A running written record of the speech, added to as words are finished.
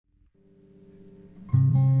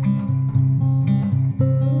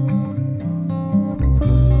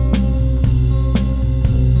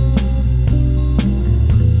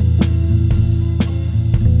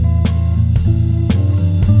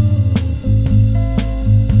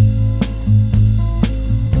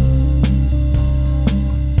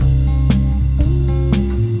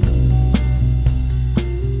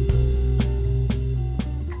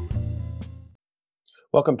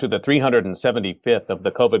Welcome to the 375th of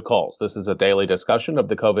the COVID Calls. This is a daily discussion of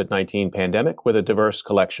the COVID-19 pandemic with a diverse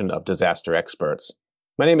collection of disaster experts.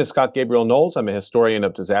 My name is Scott Gabriel Knowles. I'm a historian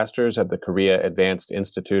of disasters at the Korea Advanced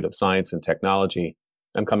Institute of Science and Technology.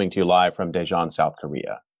 I'm coming to you live from Daejeon, South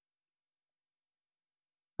Korea.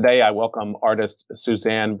 Today, I welcome artist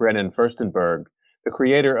Suzanne Brennan Furstenberg, the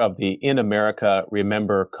creator of the In America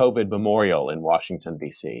Remember COVID Memorial in Washington,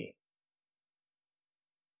 D.C.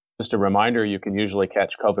 Just a reminder, you can usually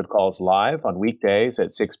catch COVID Calls live on weekdays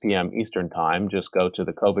at 6 p.m. Eastern Time. Just go to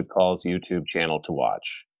the COVID Calls YouTube channel to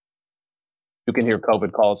watch. You can hear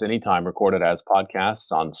COVID Calls anytime recorded as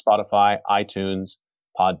podcasts on Spotify, iTunes,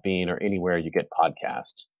 Podbean, or anywhere you get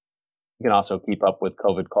podcasts. You can also keep up with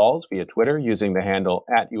COVID Calls via Twitter using the handle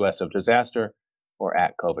 @USOfDisaster or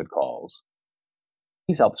 @COVID Calls.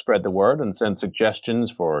 Please help spread the word and send suggestions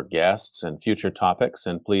for guests and future topics.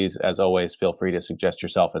 And please, as always, feel free to suggest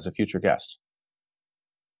yourself as a future guest.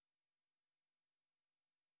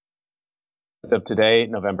 As of today,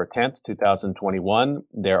 November 10th, 2021,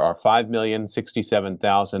 there are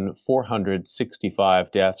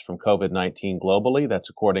 5,067,465 deaths from COVID-19 globally. That's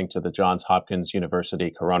according to the Johns Hopkins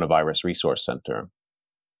University Coronavirus Resource Center.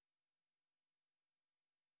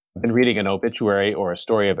 I've been reading an obituary or a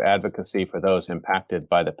story of advocacy for those impacted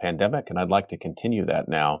by the pandemic, and I'd like to continue that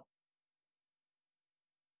now.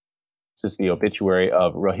 This is the obituary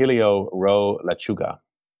of Rogelio Ro Lechuga.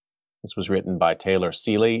 This was written by Taylor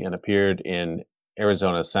Seeley and appeared in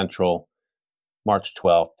Arizona Central, March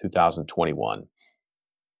 12, 2021.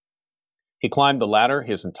 He climbed the ladder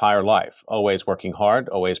his entire life, always working hard,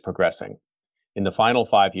 always progressing. In the final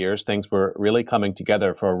 5 years, things were really coming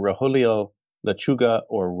together for Rogelio Lechuga,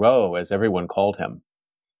 or Ro, as everyone called him.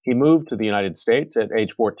 He moved to the United States at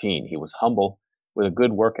age 14. He was humble with a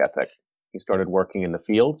good work ethic. He started working in the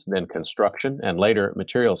fields, then construction, and later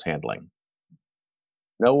materials handling.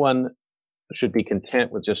 No one should be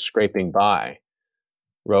content with just scraping by.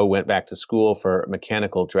 Ro went back to school for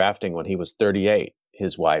mechanical drafting when he was 38,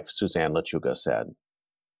 his wife, Suzanne Lechuga, said.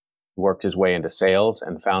 He worked his way into sales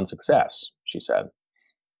and found success, she said.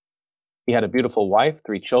 He had a beautiful wife,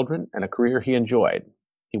 3 children, and a career he enjoyed.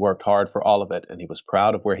 He worked hard for all of it, and he was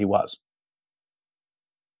proud of where he was.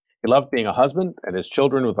 He loved being a husband, and his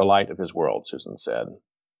children were the light of his world, Susan said.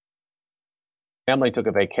 Family took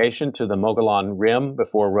a vacation to the Mogollon Rim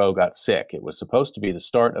before Ro got sick. It was supposed to be the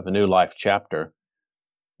start of a new life chapter,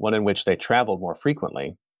 one in which they traveled more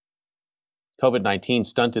frequently. COVID-19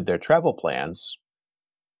 stunted their travel plans.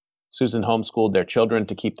 Susan homeschooled their children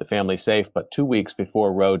to keep the family safe, but 2 weeks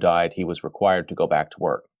before Ro died, he was required to go back to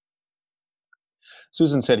work.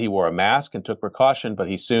 Susan said he wore a mask and took precaution, but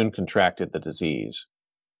he soon contracted the disease.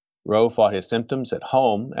 Ro fought his symptoms at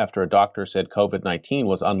home after a doctor said COVID-19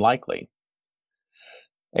 was unlikely.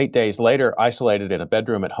 8 days later, isolated in a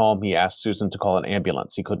bedroom at home, he asked Susan to call an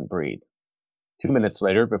ambulance. He couldn't breathe. 2 minutes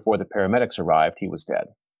later, before the paramedics arrived, he was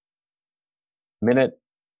dead. The minute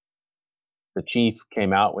the chief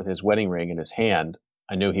came out with his wedding ring in his hand,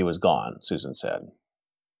 I knew he was gone, Susan said.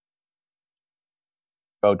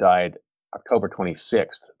 Ro died October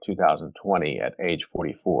 26, 2020, at age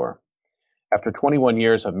 44. After 21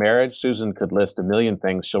 years of marriage, Susan could list a million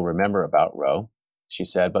things she'll remember about Ro, she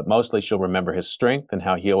said, but mostly she'll remember his strength and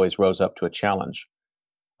how he always rose up to a challenge.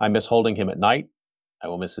 I miss holding him at night. I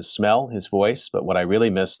will miss his smell, his voice, but what I really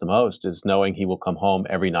miss the most is knowing he will come home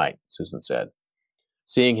every night, Susan said.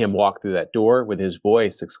 Seeing him walk through that door with his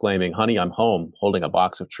voice exclaiming, "Honey, I'm home," holding a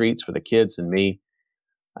box of treats for the kids and me.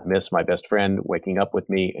 I miss my best friend waking up with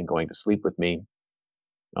me and going to sleep with me.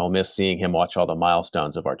 I'll miss seeing him watch all the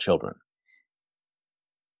milestones of our children.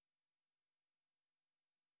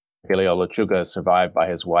 Rogelio Lechuga is survived by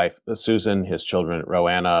his wife, Susan, his children,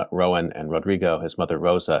 Roanna, Rowan, and Rodrigo, his mother,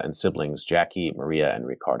 Rosa, and siblings, Jackie, Maria, and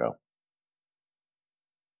Ricardo.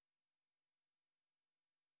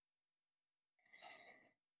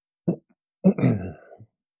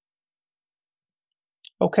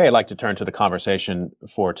 Okay, I'd like to turn to the conversation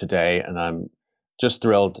for today, and I'm just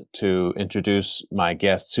thrilled to introduce my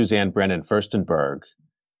guest, Suzanne Brennan Furstenberg.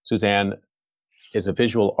 Suzanne is a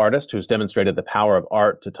visual artist who's demonstrated the power of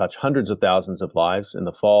art to touch hundreds of thousands of lives. In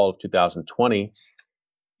the fall of 2020,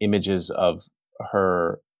 images of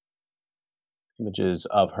her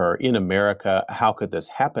In America, How Could This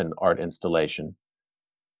Happen art installation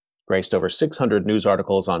graced over 600 news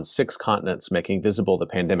articles on 6 continents, making visible the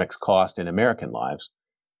pandemic's cost in American lives.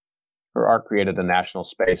 Her art created a national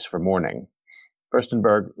space for mourning.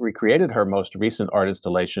 Furstenberg recreated her most recent art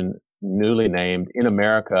installation, newly named In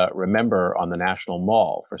America Remember, on the National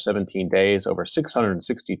Mall. For 17 days, over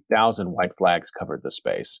 660,000 white flags covered the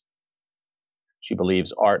space. She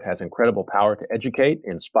believes art has incredible power to educate,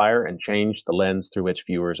 inspire, and change the lens through which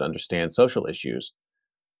viewers understand social issues.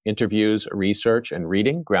 Interviews, research, and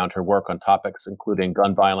reading ground her work on topics including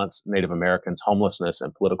gun violence, Native Americans, homelessness,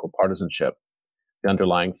 and political partisanship. The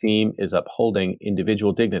underlying theme is upholding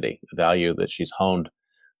individual dignity, a value that she's honed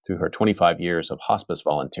through her 25 years of hospice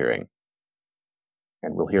volunteering.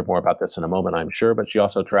 And we'll hear more about this in a moment, I'm sure, but she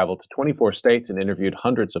also traveled to 24 states and interviewed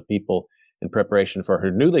hundreds of people in preparation for her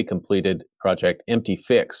newly completed project, Empty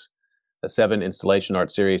Fix, a 7-installation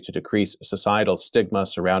art series to decrease societal stigma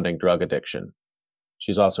surrounding drug addiction.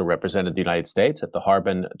 She's also represented the United States at the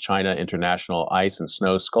Harbin China International Ice and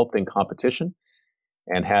Snow Sculpting Competition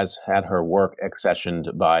and has had her work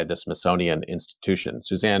accessioned by the Smithsonian Institution.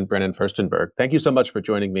 Suzanne Brennan Furstenberg, thank you so much for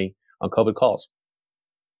joining me on COVID Calls.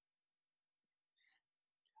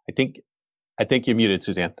 I think you're muted,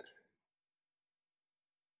 Suzanne.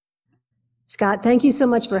 Scott, thank you so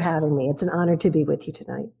much for having me. It's an honor to be with you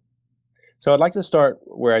tonight. So I'd like to start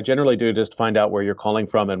where I generally do, just to find out where you're calling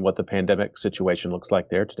from and what the pandemic situation looks like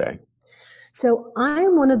there today. So I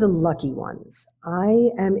am one of the lucky ones. I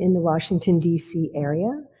am in the Washington, D.C.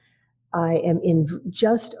 area. I am in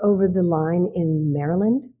just over the line in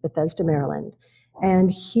Maryland, Bethesda, Maryland.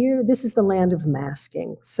 And here, this is the land of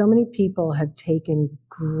masking. So many people have taken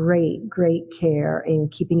great care in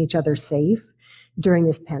keeping each other safe during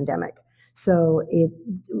this pandemic. So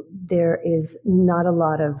there is not a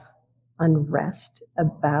lot of unrest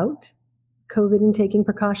about COVID and taking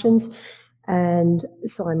precautions. And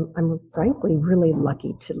so I'm frankly really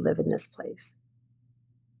lucky to live in this place.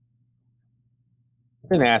 I've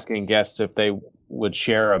been asking guests if they would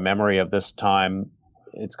share a memory of this time.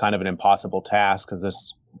 It's kind of an impossible task because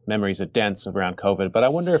this memories are dense around COVID, but I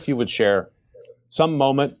wonder if you would share some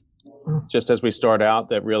moment just as we start out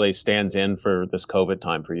that really stands in for this COVID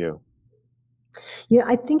time for you. Yeah,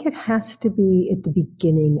 I think it has to be at the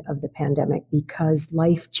beginning of the pandemic because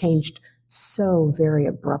life changed so very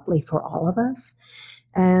abruptly for all of us.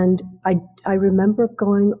 And I remember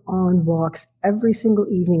going on walks every single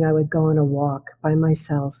evening. I would go on a walk by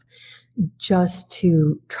myself just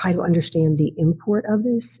to try to understand the import of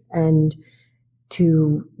this and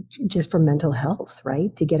to just for mental health,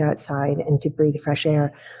 right? To get outside and to breathe fresh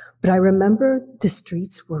air. But I remember the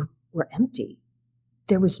streets were empty.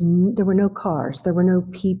 There were no cars, there were no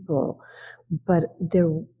people, but there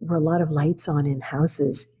were a lot of lights on in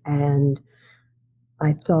houses. And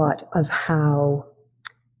I thought of how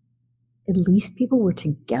at least people were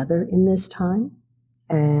together in this time.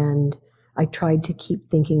 And I tried to keep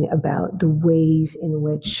thinking about the ways in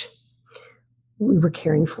which we were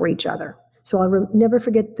caring for each other. So I'll never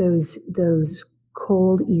forget those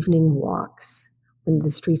cold evening walks when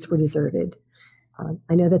the streets were deserted.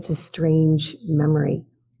 I know that's a strange memory,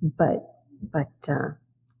 but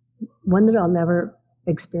one that I'll never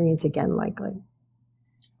experience again, likely.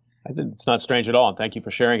 I think it's not strange at all, and thank you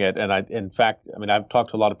for sharing it. And in fact, I've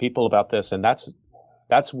talked to a lot of people about this, and that's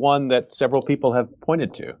one that several people have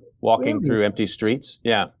pointed to, walking Really? through empty streets.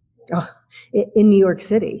 Yeah. Oh, in New York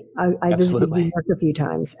City. I visited Absolutely. New York a few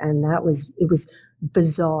times, and it was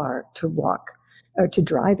bizarre to walk or to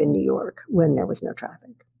drive in New York when there was no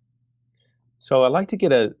traffic. So I'd like to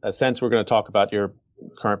get a sense, we're going to talk about your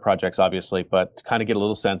current projects, obviously, but to kind of get a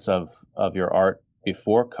little sense of your art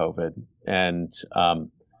before COVID. And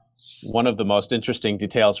one of the most interesting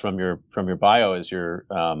details from your bio is your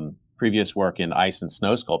previous work in ice and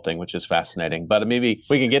snow sculpting, which is fascinating. But maybe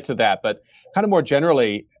we can get to that. But kind of more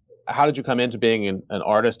generally, how did you come into being an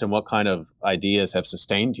artist, and what kind of ideas have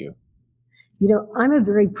sustained you? You know, I'm a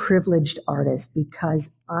very privileged artist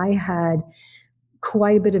because I had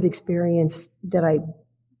quite a bit of experience that I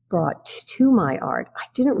brought to my art. I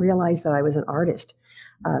didn't realize that I was an artist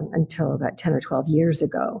until about 10 or 12 years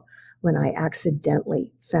ago when I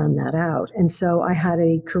accidentally found that out. And so I had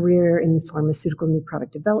a career in pharmaceutical new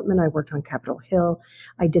product development. I worked on Capitol Hill.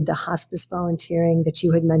 I did the hospice volunteering that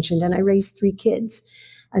you had mentioned, and I raised 3 kids.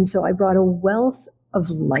 And so I brought a wealth of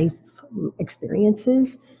life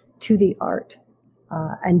experiences to the art.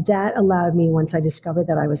 And that allowed me, once I discovered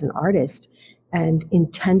that I was an artist and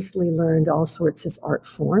intensely learned all sorts of art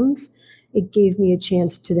forms, it gave me a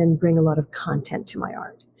chance to then bring a lot of content to my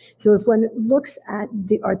art. So if one looks at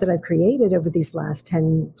the art that I've created over these last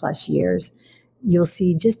 10 plus years, you'll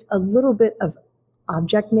see just a little bit of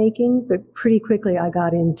object making, but pretty quickly I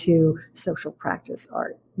got into social practice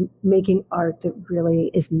art, making art that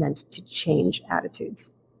really is meant to change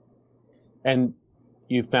attitudes. And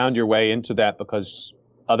you found your way into that because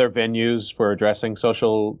other venues for addressing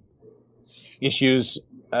social issues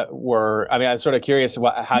were, I mean, I'm sort of curious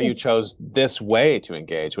how you chose this way to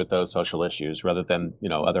engage with those social issues rather than,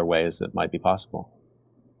 other ways that might be possible.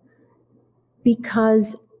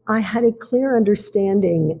 Because I had a clear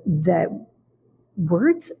understanding that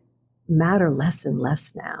words matter less and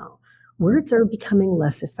less now. Words are becoming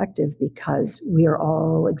less effective because we are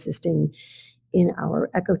all existing in our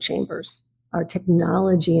echo chambers, our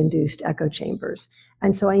technology induced echo chambers.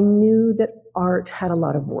 And so I knew that art had a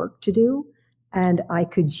lot of work to do, and I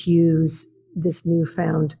could use this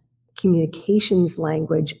newfound communications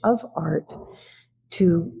language of art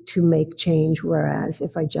to make change, whereas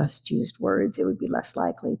if I just used words, it would be less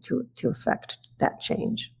likely to affect that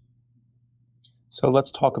change. So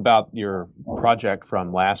let's talk about your project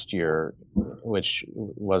from last year, which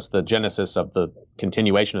was the genesis of the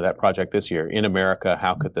continuation of that project this year. In America,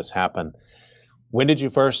 how could this happen? When did you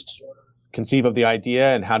first conceive of the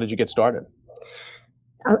idea, and how did you get started?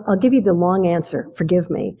 I'll give you the long answer.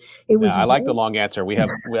 Forgive me. It was. I like the long answer.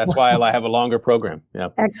 That's why I have a longer program. Yeah.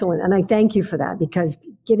 Excellent. And I thank you for that, because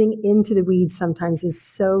getting into the weeds sometimes is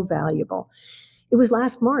so valuable. It was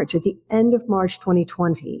last March, at the end of March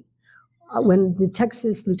 2020, when the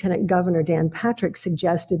Texas Lieutenant Governor Dan Patrick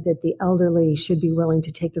suggested that the elderly should be willing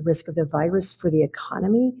to take the risk of the virus for the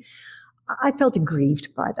economy. I felt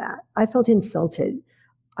aggrieved by that. I felt insulted.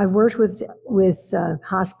 I've worked with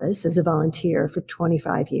hospice as a volunteer for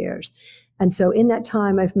 25 years. And so in that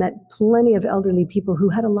time, I've met plenty of elderly people who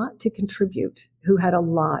had a lot to contribute, who had a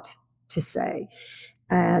lot to say.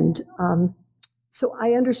 And so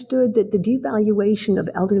I understood that the devaluation of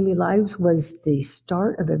elderly lives was the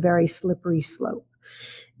start of a very slippery slope.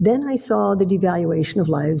 Then I saw the devaluation of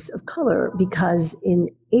lives of color, because in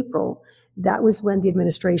April, that was when the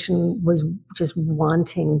administration was just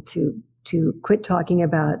wanting to quit talking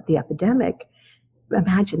about the epidemic.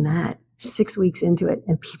 Imagine that, 6 weeks into it,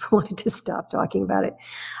 and people wanted to stop talking about it.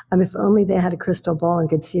 If only they had a crystal ball and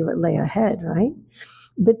could see what lay ahead, right?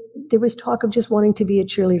 But there was talk of just wanting to be a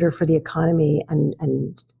cheerleader for the economy,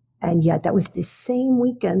 and yet that was the same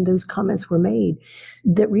weekend those comments were made,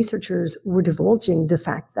 that researchers were divulging the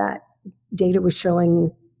fact that data was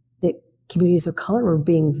showing that communities of color were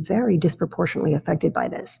being very disproportionately affected by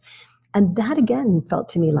this. And that again felt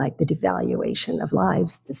to me like the devaluation of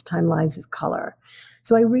lives, this time lives of color.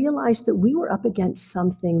 So I realized that we were up against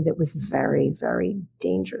something that was very, very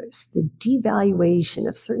dangerous. The devaluation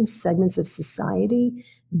of certain segments of society,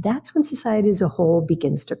 that's when society as a whole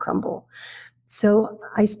begins to crumble. So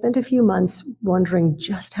I spent a few months wondering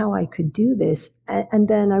just how I could do this. And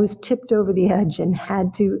then I was tipped over the edge and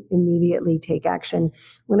had to immediately take action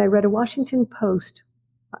when I read a Washington Post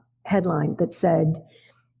headline that said,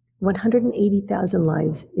 180,000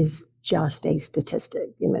 lives is just a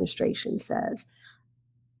statistic, the administration says.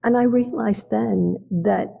 And I realized then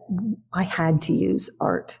that I had to use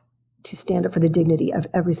art to stand up for the dignity of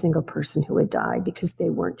every single person who had died, because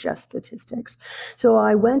they weren't just statistics. So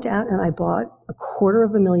I went out and I bought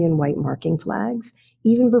 250,000 white marking flags,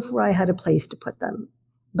 even before I had a place to put them.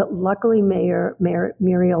 But luckily, Mayor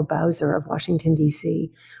Muriel Bowser of Washington,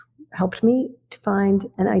 D.C., helped me to find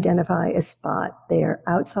and identify a spot there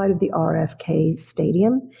outside of the RFK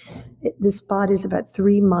Stadium. The spot is about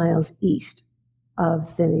 3 miles east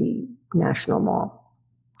of the National Mall.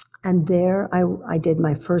 And there I did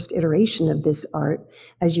my first iteration of this art,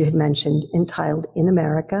 as you had mentioned, entitled In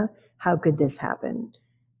America, How Could This Happen?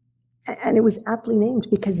 And it was aptly named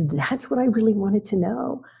because that's what I really wanted to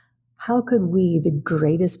know. How could we, the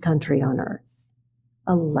greatest country on earth,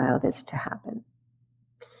 allow this to happen?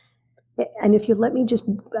 And if you let me just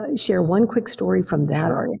share one quick story from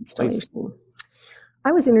that art installation. Please.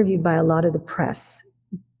 I was interviewed by a lot of the press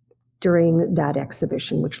during that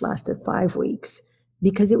exhibition, which lasted 5 weeks,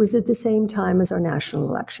 because it was at the same time as our national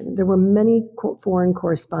election. There were many foreign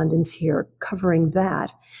correspondents here covering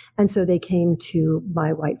that. And so they came to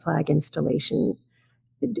my white flag installation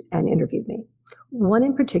and interviewed me. One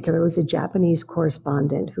in particular was a Japanese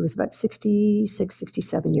correspondent who was about 66,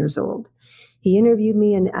 67 years old. He interviewed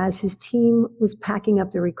me, and as his team was packing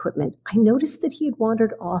up their equipment, I noticed that he had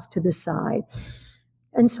wandered off to the side.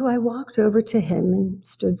 And so I walked over to him and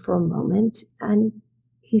stood for a moment, and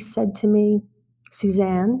he said to me,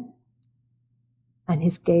 Suzanne, and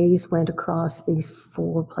his gaze went across these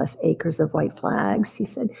 4+ acres of white flags. He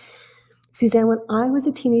said, Suzanne, when I was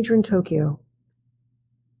a teenager in Tokyo,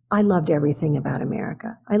 I loved everything about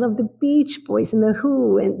America. I loved the Beach Boys and the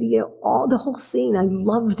Who and all the whole scene. I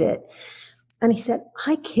loved it. And he said,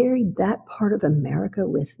 I carried that part of America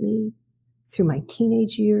with me through my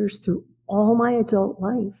teenage years, through all my adult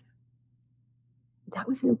life. That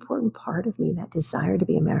was an important part of me, that desire to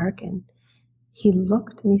be American. He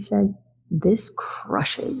looked and he said, this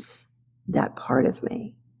crushes that part of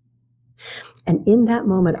me. And in that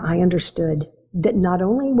moment, I understood that not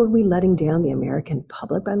only were we letting down the American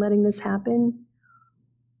public by letting this happen,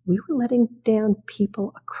 we were letting down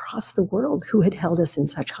people across the world who had held us in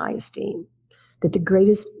such high esteem, that the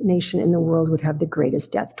greatest nation in the world would have the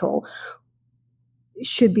greatest death toll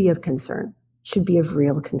should be of concern, should be of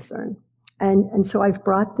real concern. And so I've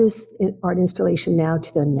brought this art installation now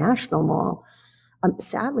to the National Mall,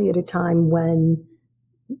 sadly at a time when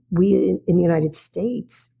we in the United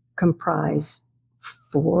States comprise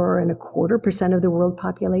 4.25% of the world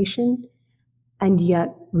population, and yet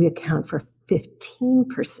we account for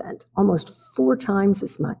 15%, almost 4 times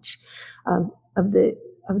as much of the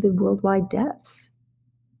worldwide deaths.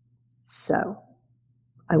 So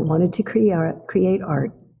I wanted to create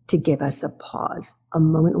art to give us a pause, a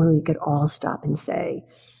moment when we could all stop and say,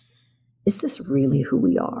 is this really who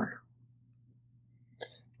we are?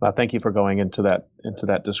 Well, thank you for going into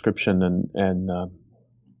that description, and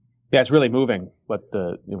yeah, it's really moving. But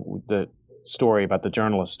the story about the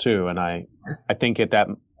journalist too, and I think at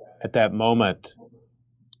that moment,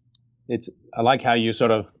 I like how you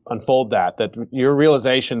sort of unfold that your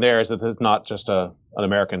realization there is that this is not just an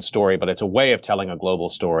American story, but it's a way of telling a global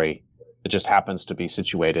story. It just happens to be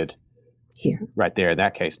situated here, right there, in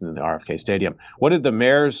that case, in the RFK Stadium. What did the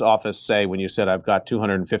mayor's office say when you said, I've got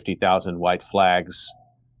 250,000 white flags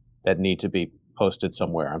that need to be posted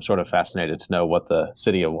somewhere? I'm sort of fascinated to know what the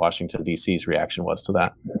city of Washington, D.C.'s reaction was to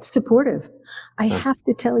that. Supportive. I have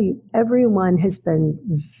to tell you, everyone has been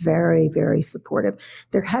very, very supportive.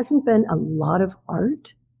 There hasn't been a lot of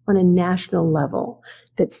art on a national level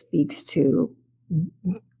that speaks to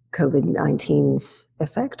COVID-19's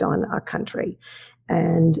effect on our country.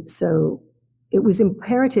 And so it was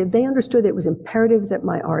imperative, they understood it was imperative that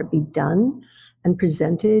my art be done and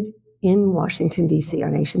presented in Washington, D.C., our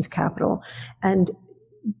nation's capital. And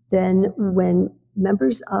then when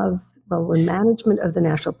management of the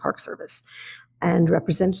National Park Service and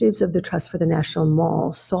representatives of the Trust for the National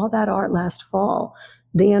Mall saw that art last fall,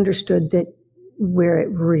 they understood that where it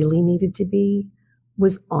really needed to be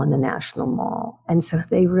was on the National Mall. And so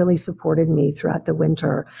they really supported me throughout the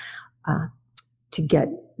winter to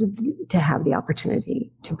have the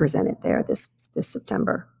opportunity to present it there this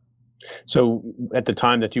September. So at the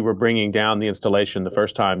time that you were bringing down the installation the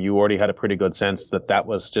first time, you already had a pretty good sense that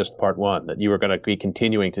was just part one, that you were going to be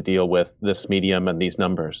continuing to deal with this medium and these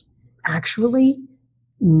numbers? Actually,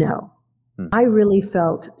 no. I really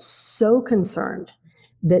felt so concerned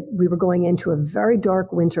that we were going into a very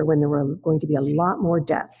dark winter when there were going to be a lot more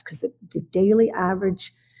deaths, because the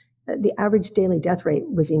average daily death rate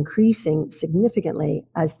was increasing significantly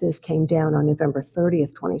as this came down on November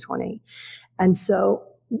 30th, 2020. And so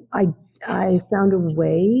I found a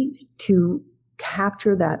way to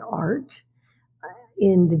capture that art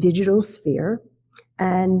in the digital sphere,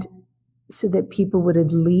 and so that people would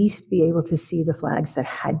at least be able to see the flags that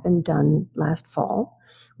had been done last fall.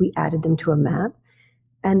 We added them to a map.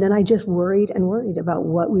 And then I just worried about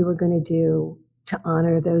what we were going to do to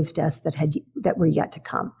honor those deaths that were yet to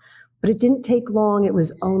come. But it didn't take long. It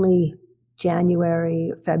was only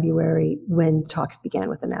January, February when talks began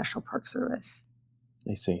with the National Park Service.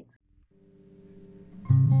 I see.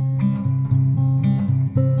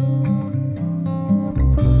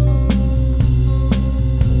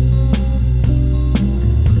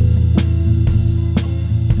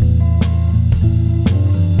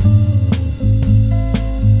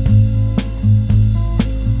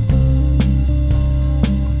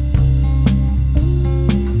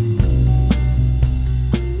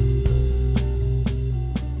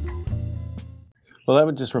 Well, I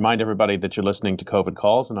would just remind everybody that you're listening to COVID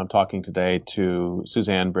Calls, and I'm talking today to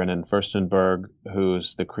Suzanne Brennan Furstenberg,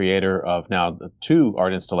 who's the creator of now the 2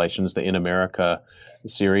 art installations, the In America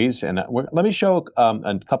series. And let me show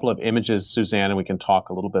a couple of images, Suzanne, and we can talk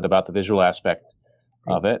a little bit about the visual aspect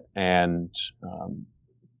of it. And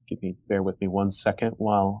bear with me one second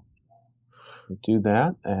while I do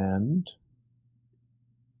that. And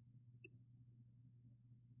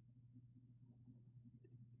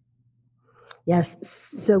yes.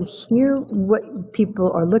 So here, what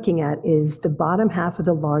people are looking at is the bottom half of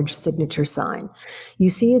the large signature sign.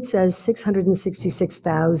 You see it says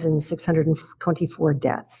 666,624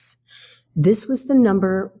 deaths. This was the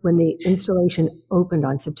number when the installation opened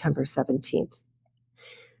on September 17th.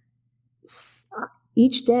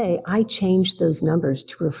 Each day, I changed those numbers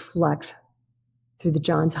to reflect, through the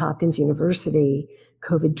Johns Hopkins University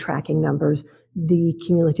COVID tracking numbers, the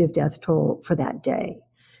cumulative death toll for that day.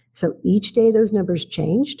 So each day those numbers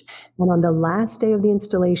changed. And on the last day of the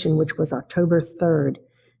installation, which was October 3rd,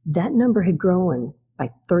 that number had grown by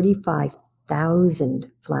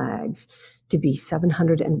 35,000 flags to be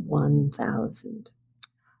 701,000.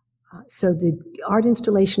 So the art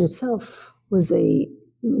installation itself was a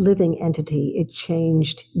living entity. It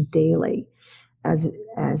changed daily as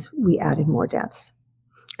we added more deaths.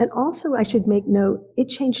 And also, I should make note, it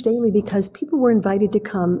changed daily because people were invited to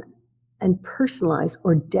come and personalize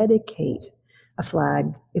or dedicate a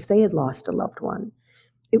flag if they had lost a loved one.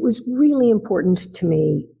 It was really important to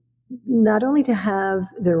me not only to have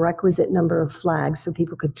the requisite number of flags so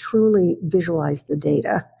people could truly visualize the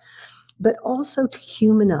data, but also to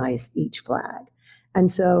humanize each flag. And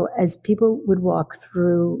so as people would walk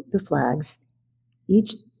through the flags,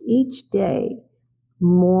 each day,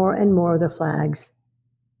 more and more of the flags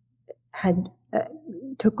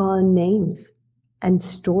took on names and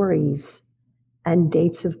stories and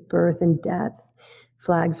dates of birth and death.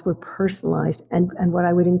 Flags were personalized. And what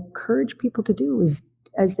I would encourage people to do is,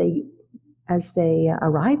 as they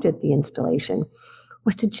arrived at the installation,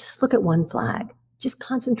 was to just look at one flag. Just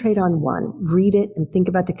concentrate on one, read it, and think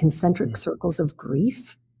about the concentric circles of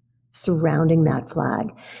grief surrounding that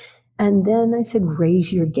flag. And then I said,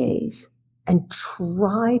 raise your gaze and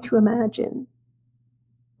try to imagine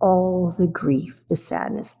all the grief, the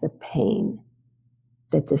sadness, the pain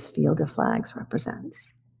that this field of flags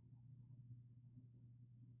represents.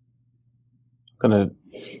 I'm gonna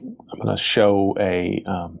show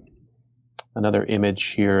another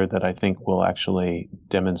image here that I think will actually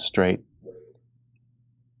demonstrate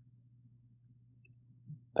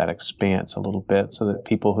that expanse a little bit, so that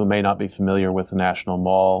people who may not be familiar with the National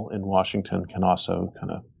Mall in Washington can also kind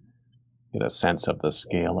of get a sense of the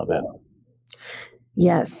scale of it.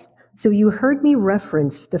 Yes. So you heard me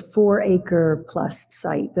reference the 4-acre plus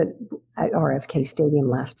site at RFK Stadium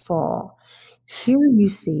last fall. Here you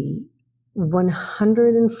see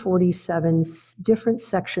 147 different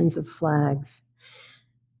sections of flags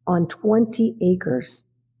on 20 acres,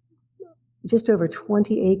 just over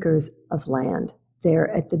 20 acres of land there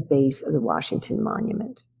at the base of the Washington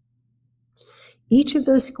Monument. Each of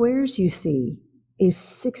those squares you see is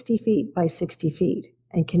 60 feet by 60 feet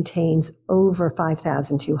and contains over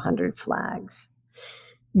 5,200 flags.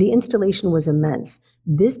 The installation was immense.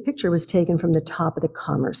 This picture was taken from the top of the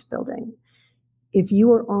Commerce Building. If you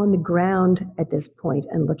were on the ground at this point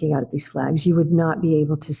and looking out at these flags, you would not be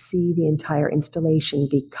able to see the entire installation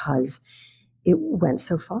because it went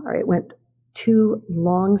so far. It went 2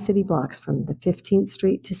 long city blocks from the 15th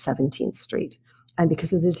Street to 17th Street. And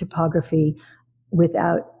because of the topography,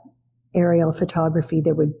 without aerial photography,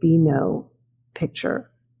 there would be no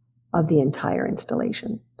picture of the entire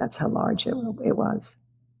installation. That's how large it was.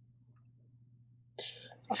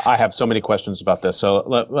 I have so many questions about this. So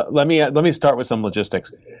let me start with some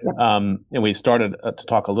logistics. Yep. And we started to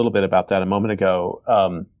talk a little bit about that a moment ago.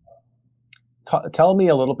 Tell me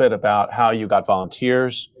a little bit about how you got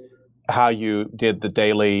volunteers, how you did the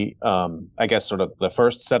daily, I guess sort of the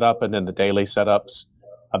first setup and then the daily setups,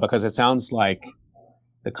 because it sounds like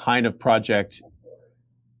the kind of project,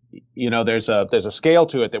 there's a scale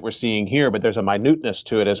to it that we're seeing here, but there's a minuteness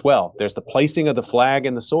to it as well. There's the placing of the flag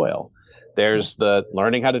in the soil. There's the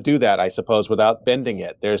learning how to do that, I suppose, without bending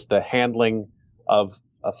it. There's the handling of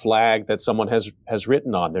a flag that someone has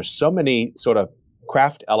written on. There's so many sort of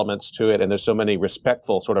craft elements to it, and there's so many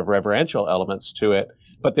respectful sort of reverential elements to it.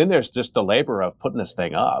 But then there's just the labor of putting this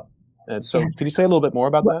thing up. And so could you say a little bit more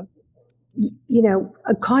about that?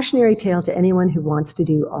 A cautionary tale to anyone who wants to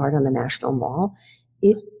do art on the National Mall.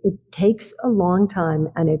 It takes a long time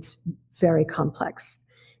and it's very complex.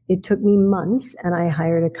 It took me months, and I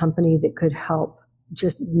hired a company that could help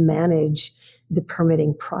just manage the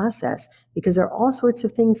permitting process, because there are all sorts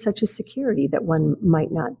of things such as security that one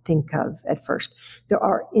might not think of at first. There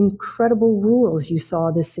are incredible rules. You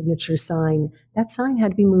saw this signature sign. That sign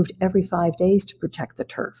had to be moved every 5 days to protect the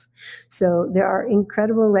turf. So there are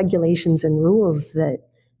incredible regulations and rules that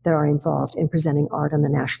are involved in presenting art on the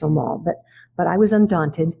National Mall. But I was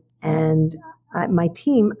undaunted, and my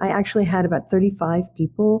team, I actually had about 35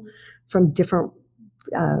 people from different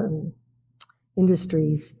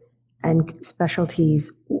industries and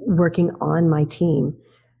specialties working on my team.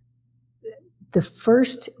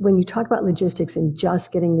 When you talk about logistics and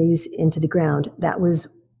just getting these into the ground, that was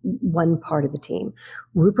one part of the team.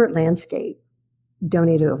 Rupert Landscape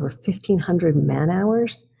donated over 1,500 man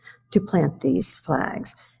hours to plant these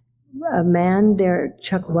flags. A man there,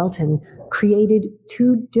 Chuck Welton, created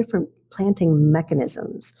 2 different planting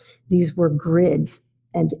mechanisms. These were grids,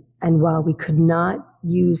 and while we could not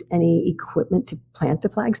use any equipment to plant the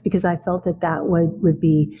flags, because I felt that would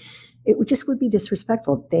be It just would be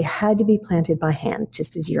disrespectful. They had to be planted by hand,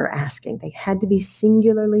 just as you're asking. They had to be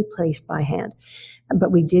singularly placed by hand.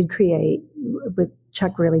 But we did create, but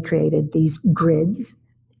Chuck really created these grids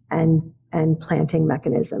and planting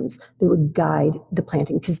mechanisms that would guide the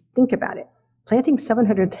planting. Because think about it, planting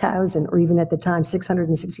 700,000, or even at the time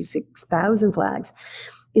 666,000 flags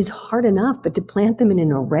is hard enough, but to plant them in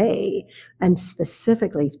an array and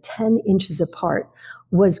specifically 10 inches apart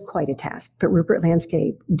was quite a task. But Rupert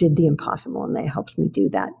Landscape did the impossible, and they helped me do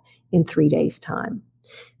that in 3 days' time.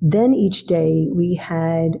 Then each day we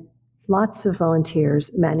had lots of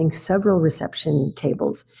volunteers manning several reception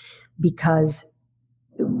tables, because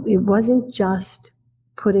it wasn't just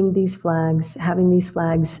putting these flags, having these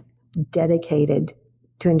flags dedicated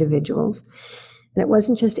to individuals. And it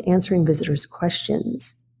wasn't just answering visitors'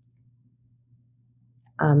 questions.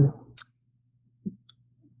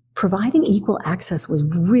 Providing equal access was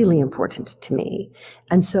really important to me.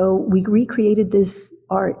 And so we recreated this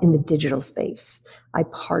art in the digital space. I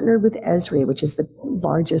partnered with Esri, which is the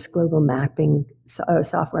largest global mapping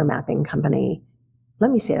software mapping company.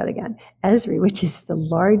 Let me say that again. Esri, which is the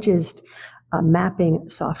largest mapping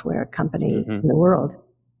software company in the world.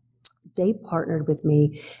 They partnered with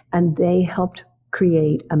me, and they helped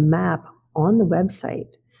create a map on the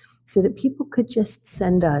website so that people could just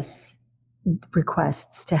send us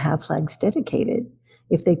requests to have flags dedicated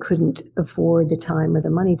if they couldn't afford the time or the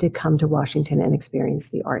money to come to Washington and experience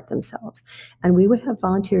the art themselves. And we would have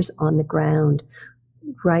volunteers on the ground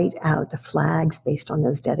write out the flags based on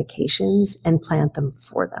those dedications and plant them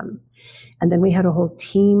for them. And then we had a whole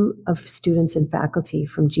team of students and faculty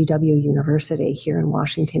from GW University here in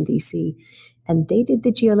Washington, D.C., and they did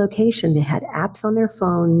the geolocation. They had apps on their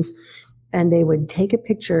phones, and they would take a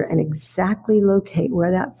picture and exactly locate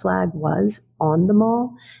where that flag was on the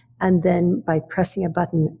mall. And then by pressing a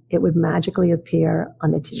button, it would magically appear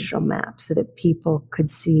on the digital map so that people could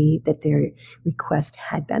see that their request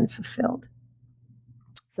had been fulfilled.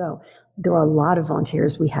 So there were a lot of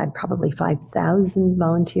volunteers. We had probably 5,000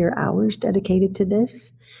 volunteer hours dedicated to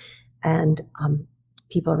this, and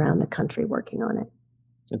people around the country working on it.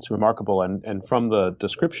 It's remarkable. And from the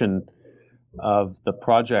description of the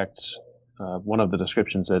project, one of the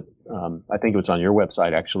descriptions that I think it was on your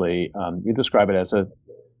website, actually, you describe it as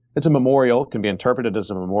it's a memorial, can be interpreted as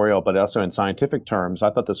a memorial, but also in scientific terms.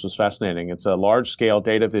 I thought this was fascinating. It's a large-scale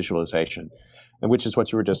data visualization, and which is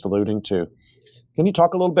what you were just alluding to. Can you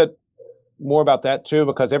talk a little bit more about that too?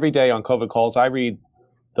 Because every day on COVID calls, I read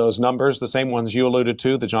those numbers, the same ones you alluded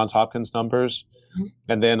to, the Johns Hopkins numbers,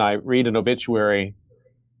 and then I read an obituary,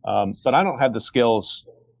 but I don't have the skills.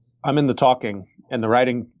 I'm in the talking and the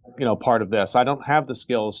writing, part of this. I don't have the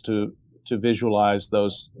skills to visualize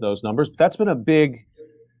those numbers. But that's been a big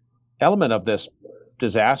element of this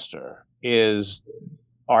disaster, is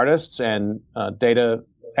artists and data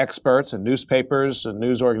experts and newspapers and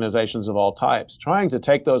news organizations of all types trying to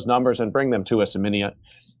take those numbers and bring them to us in many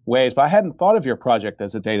ways. But I hadn't thought of your project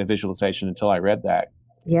as a data visualization until I read that.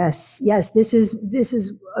 Yes. This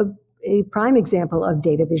is a prime example of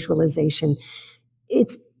data visualization.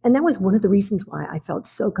 And that was one of the reasons why I felt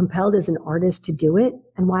so compelled as an artist to do it,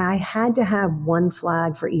 and why I had to have one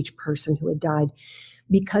flag for each person who had died,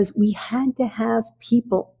 because we had to have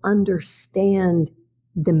people understand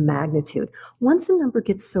the magnitude. Once a number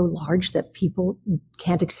gets so large that people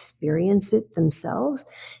can't experience it themselves,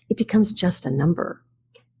 it becomes just a number.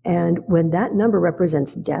 And when that number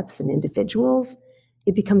represents deaths and individuals,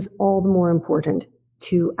 it becomes all the more important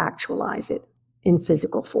to actualize it in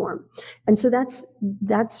physical form. And so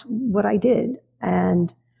that's what I did.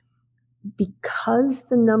 And because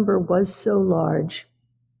the number was so large,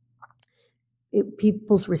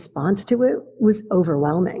 people's response to it was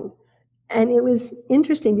overwhelming. And it was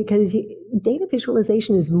interesting because data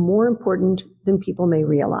visualization is more important than people may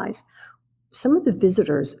realize. Some of the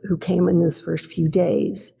visitors who came in those first few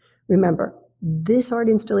days, remember, this art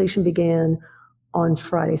installation began on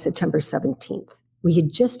Friday, September 17th. We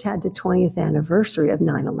had just had the 20th anniversary of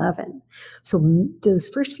 9/11. So those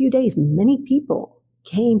first few days, many people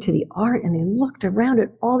came to the art and they looked around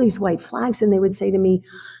at all these white flags and they would say to me,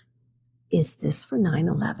 "Is this for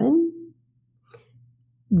 9/11?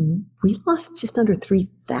 We lost just under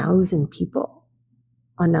 3,000 people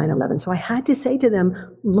on 9/11. So I had to say to them,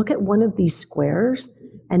 look at one of these squares,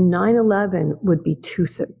 and 9/11 would be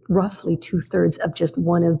roughly 2/3 of just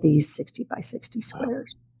one of these 60 by 60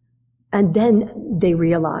 squares. And then they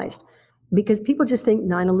realized, because people just think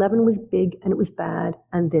 9/11 was big and it was bad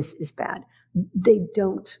and this is bad. They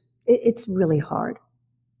don't, it's really hard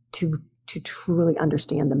to truly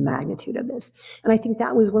understand the magnitude of this. And I think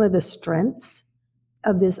that was one of the strengths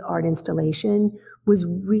of this art installation, was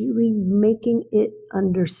really making it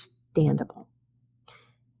understandable.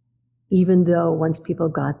 Even though once people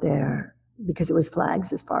got there, because it was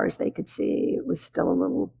flags as far as they could see, it was still a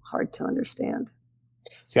little hard to understand.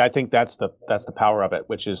 See, I think that's the power of it,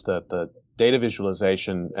 which is the data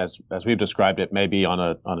visualization, as we've described it, maybe on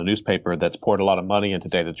a newspaper that's poured a lot of money into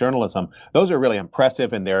data journalism. Those are really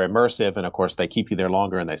impressive and they're immersive, and of course they keep you there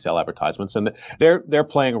longer and they sell advertisements, and they're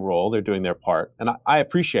playing a role, they're doing their part, and I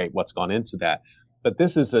appreciate what's gone into that. But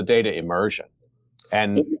this is a data immersion,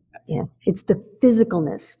 and it's the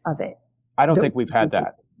physicalness of it. I don't think we've had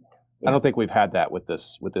that. Yeah. I don't think we've had that with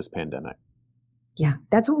this pandemic. Yeah,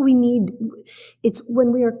 that's what we need. It's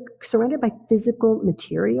when we are surrounded by physical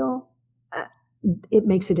material, it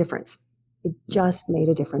makes a difference. It just made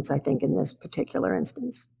a difference, I think, in this particular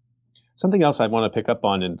instance. Something else I want to pick up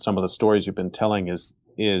on in some of the stories you've been telling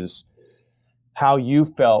is how you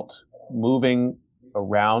felt moving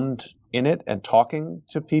around in it and talking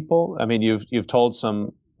to people. I mean, you've told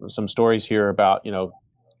some stories here about,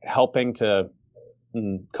 helping to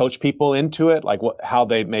coach people into it, like how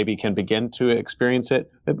they maybe can begin to experience it.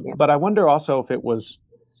 But I wonder also if it was,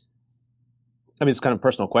 I mean, it's kind of a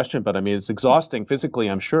personal question, but I mean, it's exhausting physically,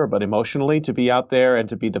 I'm sure, but emotionally to be out there and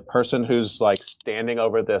to be the person who's like standing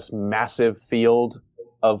over this massive field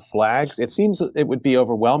of flags. It seems it would be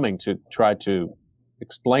overwhelming to try to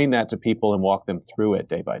explain that to people and walk them through it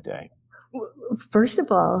day by day. First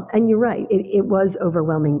of all, and you're right, it was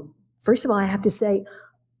overwhelming. First of all, I have to say,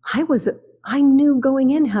 I knew going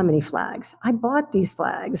in how many flags. I bought these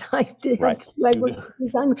flags. I did. Right. I worked with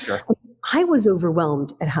design. Sure. I was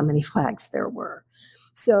overwhelmed at how many flags there were.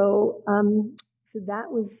 So that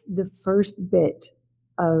was the first bit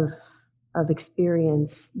of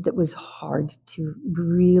experience that was hard to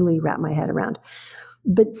really wrap my head around.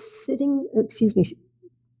 But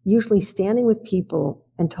usually standing with people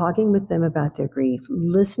and talking with them about their grief,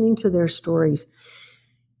 listening to their stories,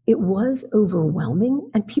 it was overwhelming.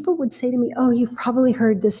 And people would say to me, "Oh, you've probably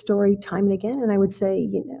heard this story time and again." And I would say,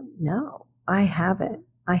 no, I haven't.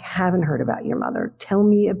 I haven't heard about your mother. Tell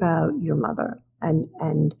me about your mother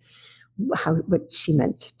and what she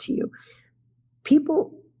meant to you.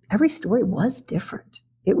 Every story was different.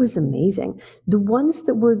 It was amazing. The ones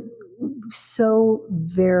that were so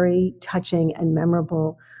very touching and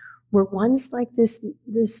memorable were ones like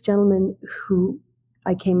this gentleman who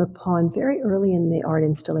I came upon very early in the art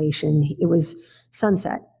installation. It was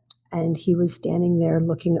sunset, and he was standing there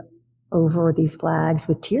looking over these flags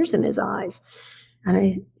with tears in his eyes.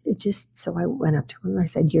 And so I went up to him and I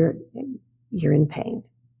said, you're in pain.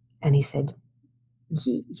 And he said,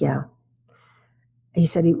 yeah. He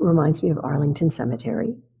said, it reminds me of Arlington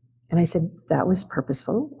Cemetery. And I said, that was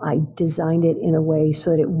purposeful. I designed it in a way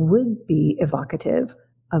so that it would be evocative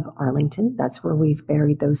of Arlington. That's where we've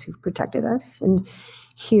buried those who've protected us. And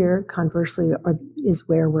here, conversely, is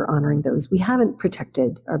where we're honoring those we haven't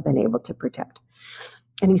protected or been able to protect.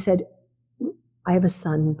 And he said, I have a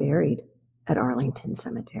son buried at Arlington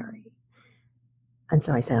Cemetery. And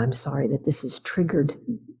so I said, I'm sorry that this has triggered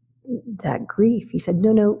that grief. He said,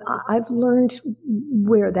 no, I've learned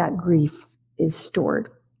where that grief is stored.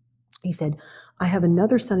 He said, I have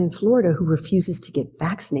another son in Florida who refuses to get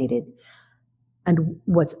vaccinated. And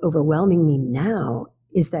what's overwhelming me now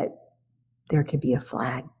is that there could be a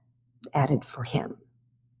flag added for him.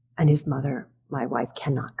 And his mother, my wife,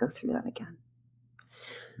 cannot go through that again.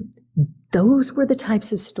 Those were the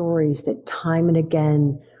types of stories that time and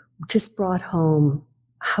again just brought home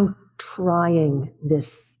how trying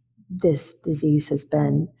this disease has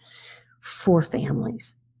been for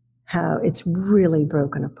families, how it's really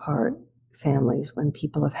broken apart families when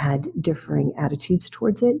people have had differing attitudes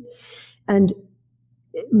towards it. And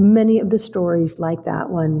many of the stories like that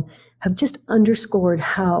one have just underscored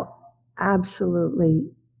how absolutely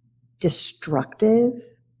destructive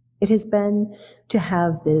it has been to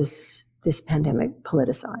have this pandemic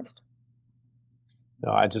politicized.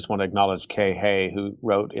 No, I just want to acknowledge Kay Hay, who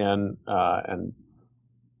wrote in and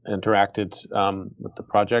interacted with the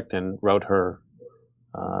project and wrote her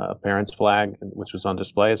parents' flag, which was on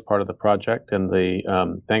display as part of the project. And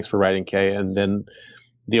thanks for writing, Kay. And then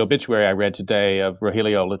the obituary I read today of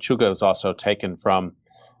Rogelio Lechuga is also taken from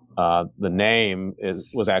the name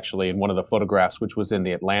was actually in one of the photographs, which was in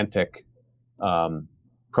the Atlantic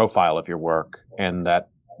profile of your work, and that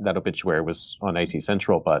obituary was on AC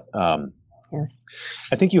Central. But yes,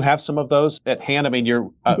 I think you have some of those at hand. I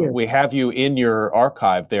mean, we have you in your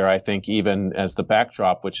archive there, I think, even as the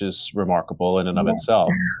backdrop, which is remarkable in and of itself.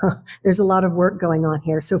 There's a lot of work going on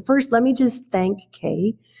here. So first, let me just thank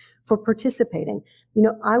Kay for participating.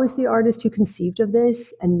 I was the artist who conceived of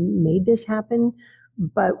this and made this happen,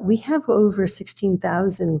 But we have over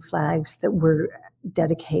 16,000 flags that were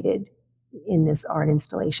dedicated in this art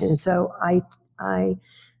installation. And so I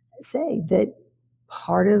say that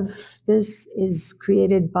part of this is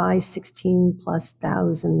created by 16 plus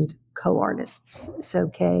thousand co-artists. So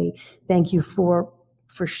Kay, thank you for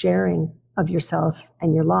sharing of yourself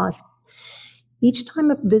and your loss. Each time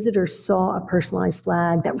a visitor saw a personalized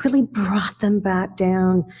flag, that really brought them back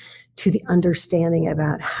down to the understanding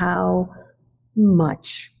about how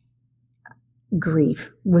much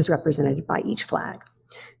grief was represented by each flag.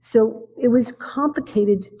 So it was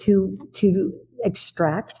complicated to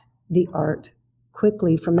extract the art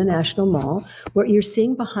quickly from the National Mall. What you're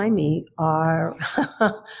seeing behind me are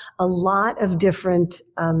a lot of different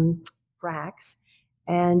racks,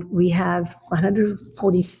 and we have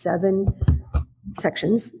 147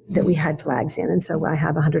 sections that we had flags in. And so I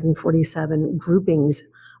have 147 groupings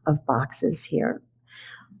of boxes here.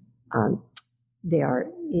 They are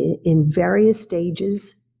in various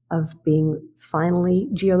stages of being finally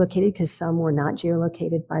geolocated, because some were not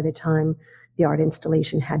geolocated by the time the art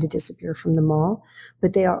installation had to disappear from the mall.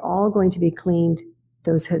 But they are all going to be cleaned.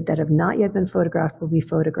 Those that have not yet been photographed will be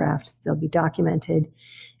photographed. They'll be documented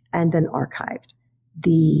and then archived.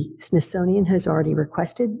 The Smithsonian has already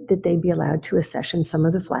requested that they be allowed to accession some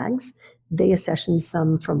of the flags. They accessioned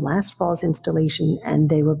some from last fall's installation, and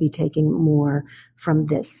they will be taking more from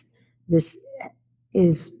this. This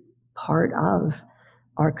is part of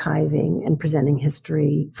archiving and presenting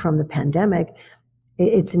history from the pandemic.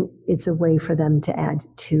 It's a way for them to add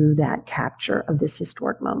to that capture of this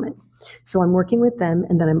historic moment. So I'm working with them,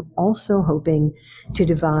 and then I'm also hoping to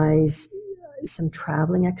devise some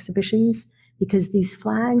traveling exhibitions, because these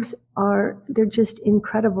flags they're just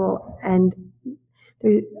incredible. And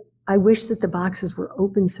I wish that the boxes were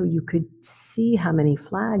open so you could see how many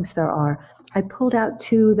flags there are. I pulled out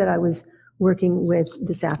two that I was working with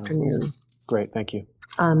this afternoon. Great, thank you.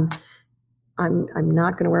 I'm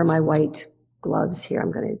not going to wear my white gloves here.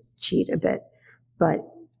 I'm going to cheat a bit, but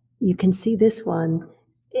you can see this one.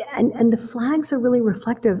 And the flags are really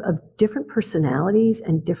reflective of different personalities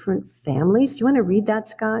and different families. Do you want to read that,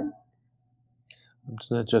 Scott? I'm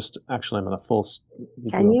I'm on a full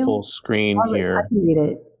screen Right, here. I can read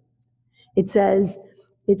it. It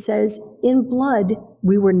says, in blood,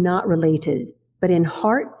 we were not related, but in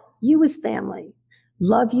heart, you was family.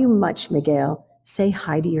 Love you much, Miguel. Say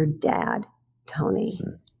hi to your dad, Tony.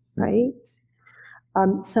 Right?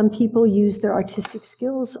 Some people use their artistic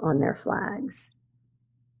skills on their flags.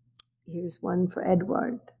 Here's one for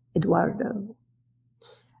Eduardo.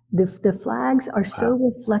 The flags are so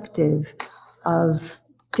reflective of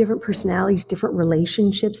different personalities, different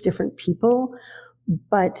relationships, different people,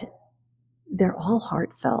 but they're all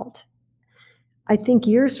heartfelt. I think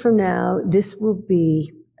years from now, this will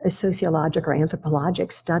be a sociologic or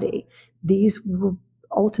anthropologic study. These will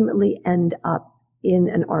ultimately end up in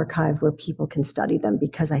an archive where people can study them,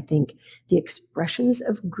 because I think the expressions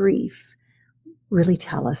of grief really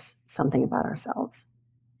tell us something about ourselves.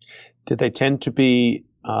 Did they tend to be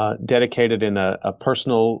dedicated in a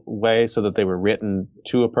personal way, so that they were written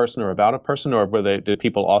to a person or about a person, or did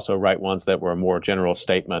people also write ones that were a more general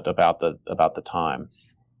statement about the time?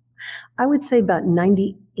 I would say about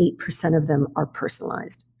 98% of them are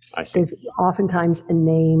personalized. I see. There's oftentimes a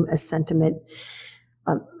name, a sentiment,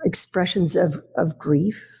 expressions of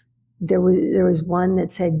grief. There was one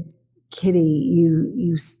that said, Kitty,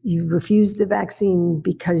 you refused the vaccine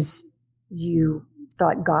because you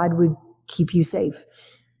thought God would keep you safe,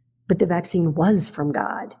 but the vaccine was from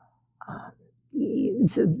God.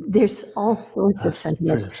 So there's all sorts of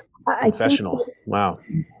sentiments. Professional. Wow.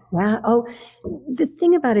 Yeah. Oh, the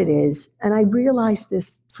thing about it is, and I realized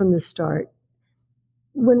this from the start,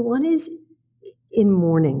 when one is in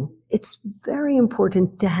mourning, it's very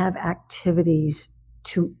important to have activities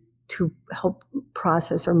to help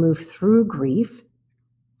process or move through grief.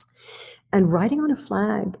 And writing on a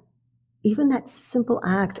flag, even that simple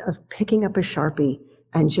act of picking up a Sharpie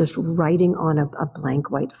and just writing on a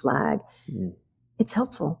blank white flag, it's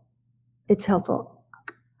helpful. It's helpful.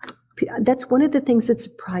 That's one of the things that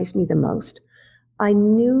surprised me the most. I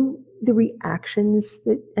knew the reactions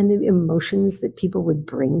and the emotions that people would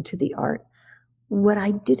bring to the art. What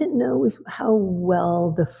I didn't know was how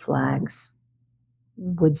well the flags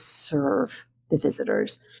would serve the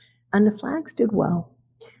visitors. And the flags did well.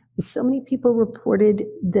 So many people reported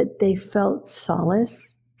that they felt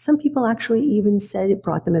solace. Some people actually even said it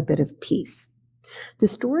brought them a bit of peace. The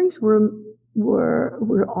stories were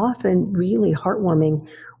often really heartwarming.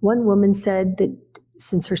 One woman said that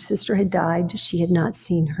since her sister had died, she had not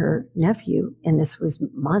seen her nephew, and this was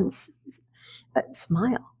months,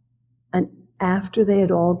 smile. after they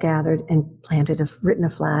had all gathered and written a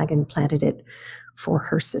flag and planted it for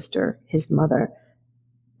her sister, his mother,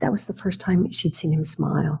 that was the first time she'd seen him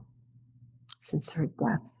smile since her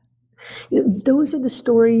death. Those are the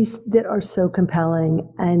stories that are so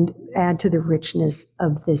compelling and add to the richness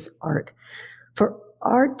of this art. For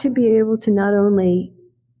art to be able to not only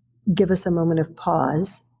give us a moment of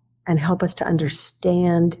pause and help us to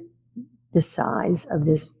understand the size of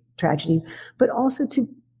this tragedy, but also to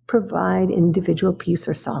provide individual peace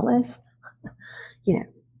or solace.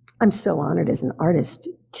 I'm so honored as an artist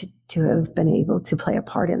to have been able to play a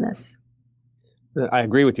part in this. I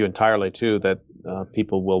agree with you entirely, too, that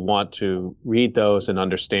people will want to read those and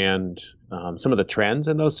understand some of the trends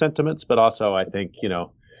in those sentiments. But also, I think,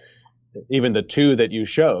 even the two that you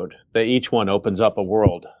showed, that each one opens up a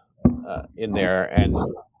world in there, and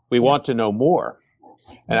we want to know more.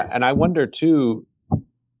 And I wonder, too,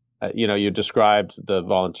 you described the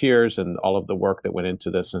volunteers and all of the work that went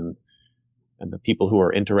into this, and the people who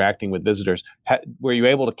are interacting with visitors. Were you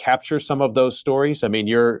able to capture some of those stories? I mean,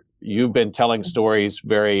 you've been telling stories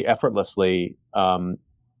very effortlessly. Have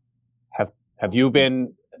you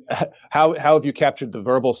been? How have you captured the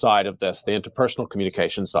verbal side of this, the interpersonal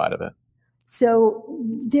communication side of it? So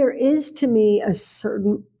there is, to me, a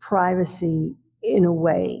certain privacy in a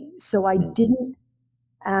way. So I didn't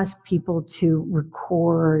ask people to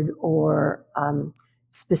record or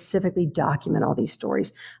specifically document all these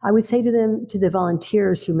stories. I would say to the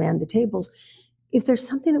volunteers who manned the tables, if there's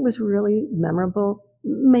something that was really memorable,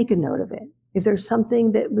 make a note of it. If there's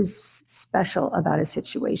something that was special about a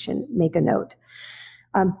situation, make a note.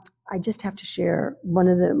 I just have to share one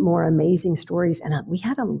of the more amazing stories, and we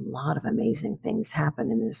had a lot of amazing things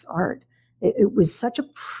happen in this art. It was such a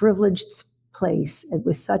privileged place. It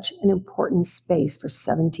was such an important space for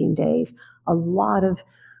 17 days. A lot of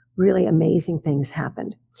really amazing things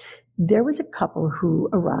happened. There was a couple who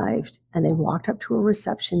arrived, and they walked up to a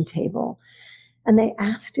reception table, and they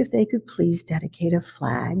asked if they could please dedicate a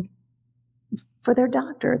flag for their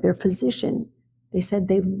doctor, their physician. They said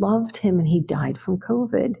they loved him and he died from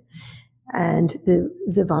COVID. And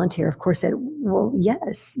the volunteer, of course, said, well,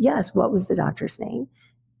 yes. What was the doctor's name?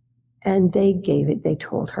 And they gave it. They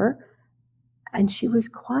told her. And she was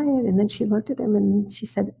quiet. And then she looked at him and she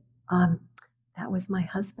said, that was my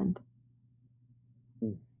husband.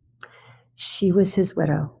 She was his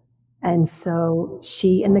widow. And so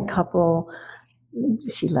she and the couple,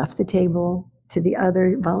 she left the table to the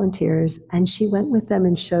other volunteers, and she went with them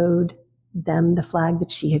and showed them the flag that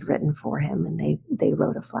she had written for him, and they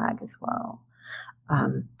wrote a flag as well.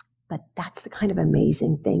 But that's the kind of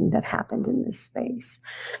amazing thing that happened in this space.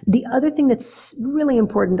 The other thing that's really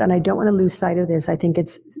important, and I don't want to lose sight of this, I think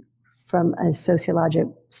it's from a sociologic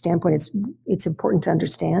standpoint, it's important to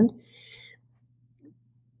understand.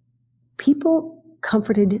 People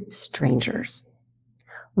comforted strangers.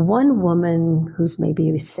 One woman who's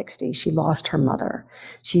maybe 60, she lost her mother.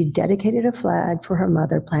 She dedicated a flag for her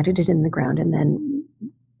mother, planted it in the ground, and then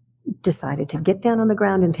decided to get down on the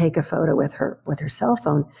ground and take a photo with her cell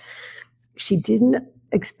phone. She didn't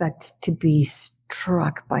expect to be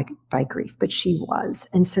struck by grief, but she was.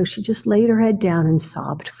 And so she just laid her head down and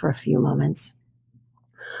sobbed for a few moments.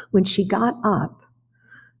 When she got up,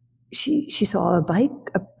 she saw a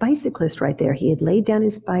bicyclist right there. He had laid down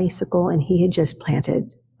his bicycle and he had just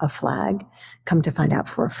planted a flag, come to find out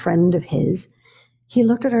for a friend of his. He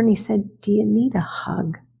looked at her and he said, do you need a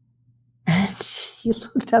hug? And she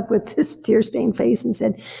looked up with this tear-stained face and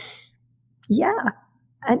said, yeah.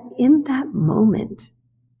 And in that moment,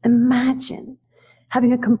 imagine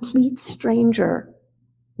having a complete stranger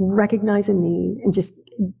recognize a need and just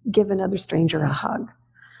give another stranger a hug.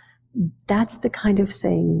 That's the kind of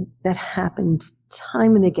thing that happened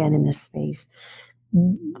time and again in this space.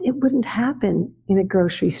 It wouldn't happen in a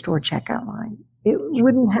grocery store checkout line. It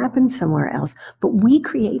wouldn't happen somewhere else. But we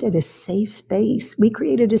created a safe space. We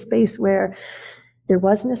created a space where there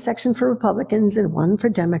wasn't a section for Republicans and one for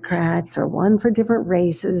Democrats or one for different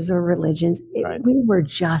races or religions. Right. We were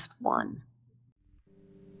just one.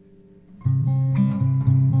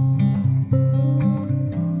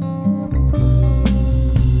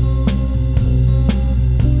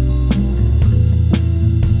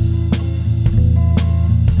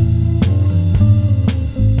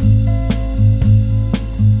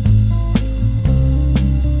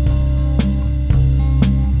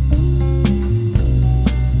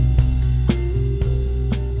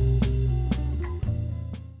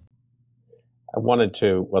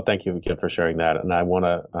 Thank you again for sharing that. And I want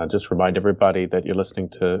to just remind everybody that you're listening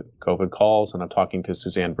to COVID Calls, and I'm talking to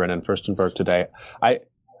Suzanne Brennan-Furstenberg today. I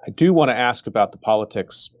do want to ask about the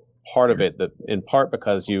politics part of it, that in part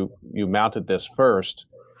because you mounted this first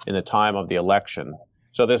in the time of the election.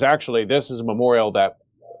 So this is a memorial that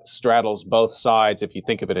straddles both sides, if you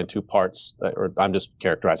think of it in two parts, or I'm just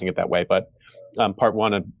characterizing it that way, but part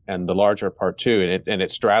one and the larger part two, and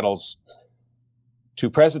it straddles two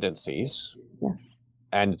presidencies. Yes.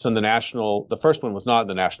 And it's in the first one was not in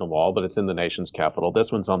the National Mall, but it's in the nation's capital.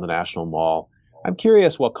 This one's on the National Mall. I'm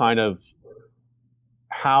curious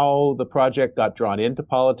how the project got drawn into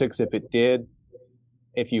politics, if it did,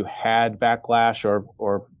 if you had backlash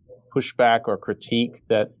or pushback or critique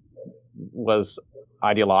that was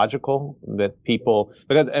ideological, that people,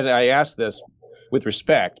 and I ask this with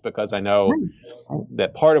respect because I know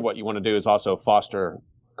that part of what you want to do is also foster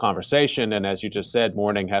conversation. And as you just said,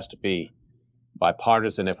 mourning has to be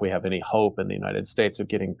bipartisan if we have any hope in the United States of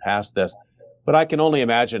getting past this. But I can only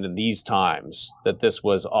imagine in these times that this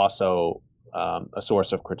was also a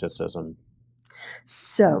source of criticism.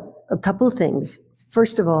 So a couple of things.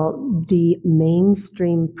 First of all, the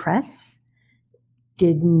mainstream press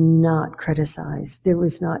did not criticize. There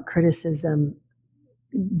was not criticism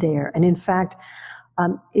there. And in fact,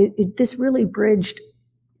 this really bridged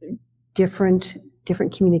different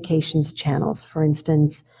communications channels. For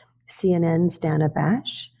instance, CNN's Dana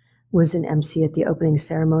Bash was an MC at the opening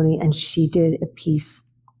ceremony, and she did a piece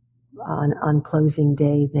on closing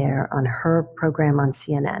day there on her program on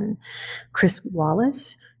CNN. Chris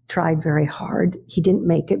Wallace tried very hard. He didn't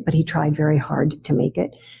make it, but he tried very hard to make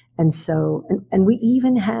it. And so, and we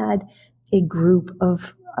even had a group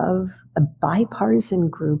of a bipartisan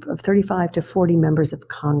group of 35 to 40 members of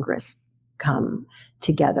Congress come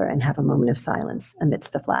together and have a moment of silence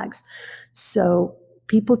amidst the flags. So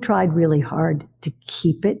people tried really hard to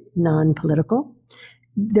keep it non-political.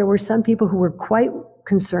 There were some people who were quite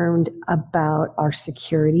concerned about our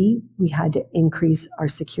security. We had to increase our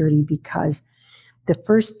security because the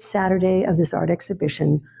first Saturday of this art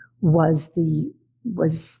exhibition there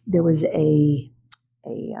was a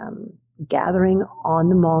gathering on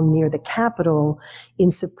the mall near the Capitol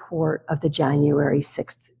in support of the January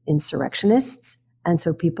 6th insurrectionists. And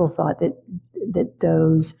so people thought that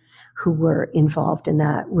those who were involved in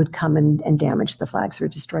that would come and damage the flags or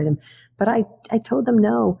destroy them. But I told them,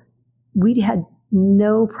 no, we had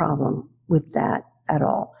no problem with that at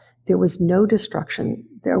all. There was no destruction.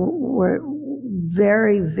 There were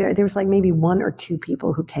there was like maybe one or two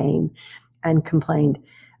people who came and complained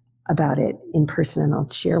about it in person. And I'll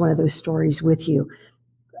share one of those stories with you.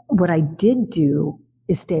 What I did do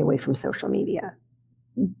is stay away from social media.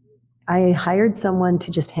 I hired someone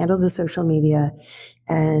to just handle the social media,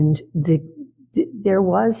 and there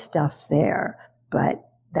was stuff there, but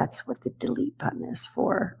that's what the delete button is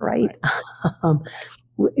for, right?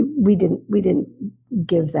 We didn't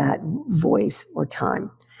give that voice or time.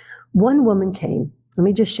 One woman came. Let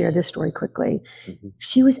me just share this story quickly. Mm-hmm.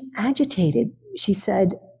 She was agitated. She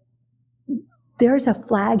said, "There's a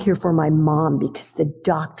flag here for my mom because the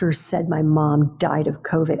doctor said my mom died of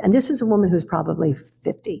COVID." And this is a woman who's probably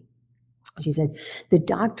 50. She said,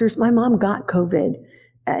 my mom got COVID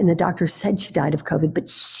and the doctor said she died of COVID, but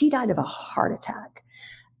she died of a heart attack.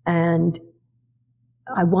 And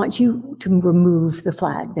I want you to remove the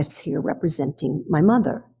flag that's here representing my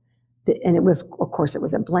mother. And it was, of course, it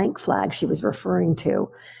was a blank flag she was referring to.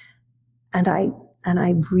 And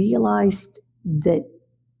I realized that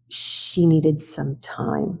she needed some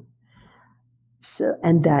time. So,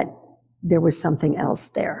 and that there was something else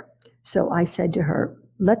there. So I said to her,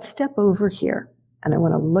 let's step over here and I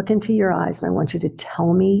want to look into your eyes and I want you to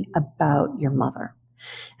tell me about your mother.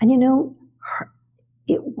 And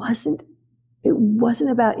it wasn't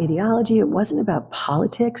about ideology. It wasn't about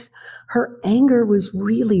politics. Her anger was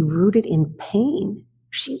really rooted in pain.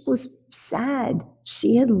 She was sad.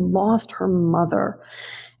 She had lost her mother.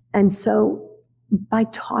 And so by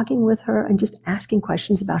talking with her and just asking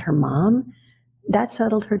questions about her mom, that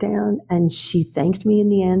settled her down, and she thanked me in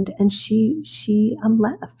the end, and she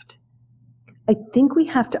left. I think we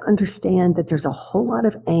have to understand that there's a whole lot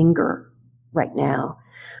of anger right now,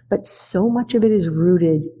 but so much of it is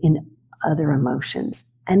rooted in other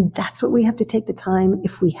emotions. And that's what we have to take the time,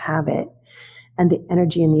 if we have it, and the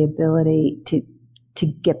energy and the ability to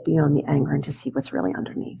get beyond the anger and to see what's really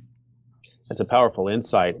underneath. That's a powerful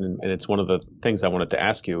insight. And it's one of the things I wanted to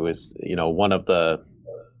ask you is, one of the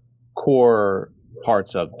core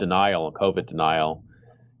parts of denial, COVID denial,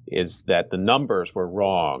 is that the numbers were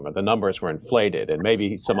wrong, or the numbers were inflated. And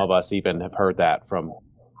maybe some of us even have heard that from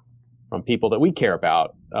people that we care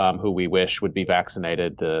about, who we wish would be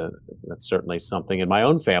vaccinated. That's certainly something in my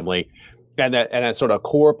own family. And a sort of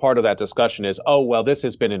core part of that discussion is, oh, well, this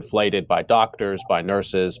has been inflated by doctors, by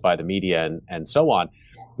nurses, by the media, and so on.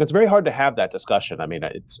 It's very hard to have that discussion. I mean,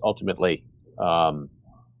 it's ultimately,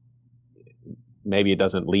 maybe it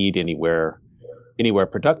doesn't lead anywhere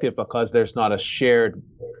productive because there's not a shared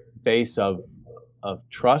base of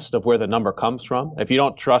trust of where the number comes from. If you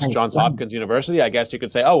don't trust Right, Johns right. Hopkins University, I guess you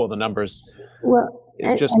could say, oh, well, the numbers Well,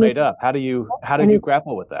 is just made up. How do you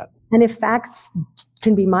grapple with that? And if facts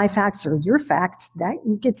can be my facts or your facts, that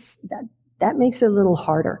makes it a little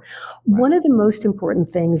harder. Right. One of the most important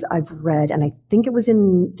things I've read, and I think it was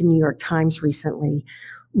in the New York Times recently,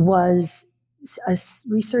 was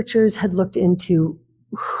researchers had looked into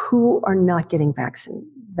who are not getting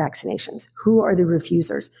vaccinations, who are the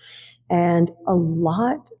refusers, and a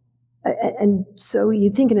lot. And so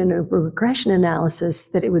you'd think in a regression analysis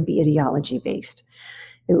that it would be ideology based.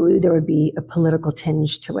 There would be a political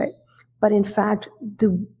tinge to it. But in fact,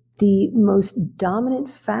 the most dominant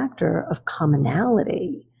factor of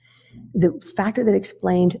commonality, the factor that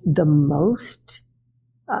explained the most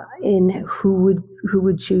in who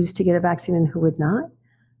would choose to get a vaccine and who would not,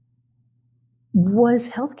 was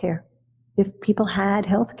healthcare. If people had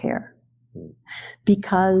healthcare.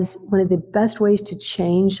 Because one of the best ways to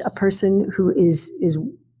change a person who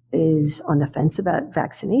is on the fence about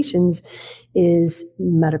vaccinations is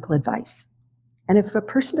medical advice. And if a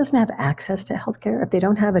person doesn't have access to healthcare, if they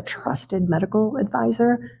don't have a trusted medical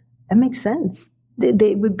advisor, it makes sense.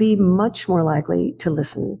 They would be much more likely to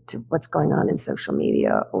listen to what's going on in social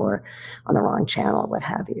media or on the wrong channel, what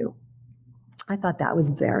have you. I thought that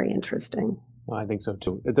was very interesting. Well, I think so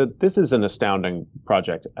too. This is an astounding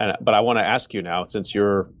project, but I want to ask you now, since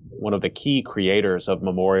you're one of the key creators of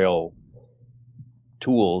memorial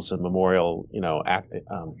tools and memorial,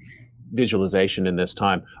 visualization in this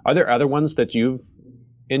time. Are there other ones that you've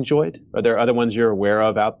enjoyed? Are there other ones you're aware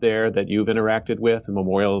of out there that you've interacted with,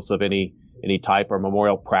 memorials of any type or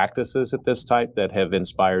memorial practices of this type that have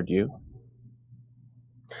inspired you?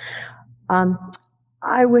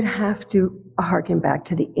 I would have to harken back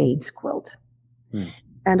to the AIDS quilt.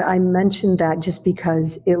 And I mentioned that just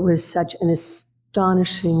because it was such an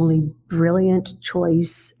astonishingly brilliant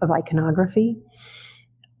choice of iconography.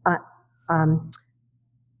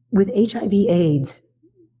 With HIV/AIDS,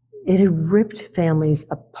 it had ripped families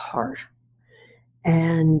apart.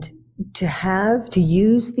 And to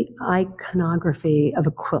use the iconography of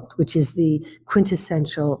a quilt, which is the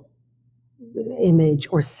quintessential image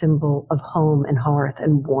or symbol of home and hearth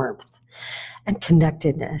and warmth and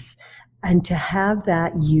connectedness, and to have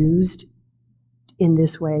that used in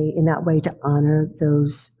that way to honor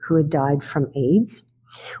those who had died from AIDS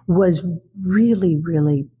was really,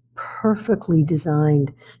 really perfectly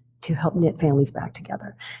designed to help knit families back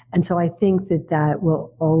together. And so I think that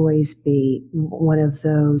will always be one of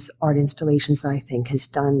those art installations that I think has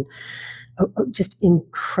done a just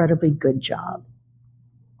incredibly good job.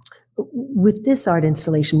 With this art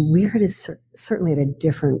installation, we're certainly at a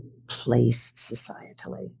different place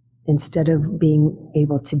societally. Instead of being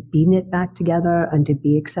able to be knit back together and to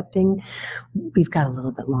be accepting, we've got a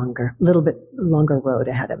little bit longer road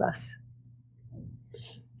ahead of us.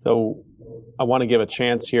 So I want to give a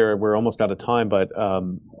chance here. We're almost out of time, but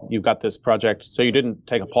you've got this project. So you didn't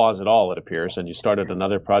take a pause at all, it appears, and you started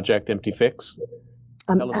another project, Empty Fix.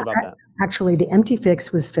 Tell us about that. Actually, the Empty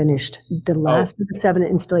Fix was finished. The last of the 7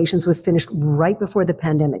 installations was finished right before the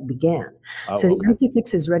pandemic began. So the Empty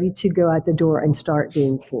Fix is ready to go out the door and start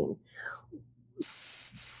being seen.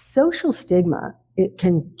 Social stigma, it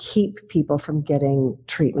can keep people from getting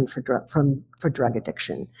treatment for drug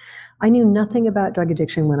addiction. I knew nothing about drug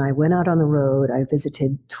addiction when I went out on the road. I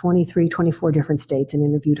visited 24 different states and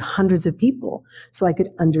interviewed hundreds of people so I could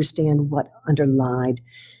understand what underlied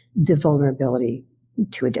the vulnerability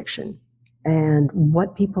to addiction. And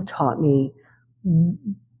what people taught me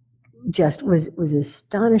just was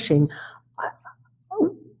astonishing.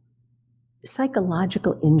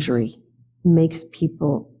 Psychological injury makes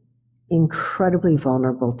people incredibly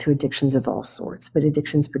vulnerable to addictions of all sorts, but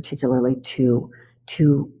addictions particularly to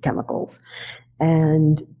chemicals.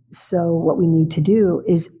 And so what we need to do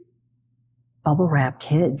is bubble wrap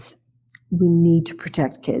kids. We need to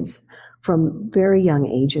protect kids from very young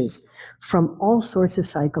ages from all sorts of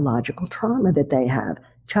psychological trauma that they have: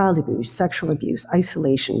 child abuse, sexual abuse,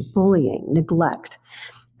 isolation, bullying, neglect.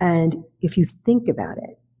 And if you think about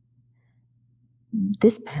it,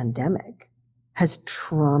 this pandemic has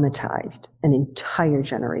traumatized an entire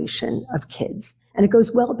generation of kids. And it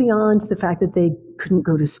goes well beyond the fact that they couldn't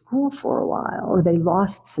go to school for a while or they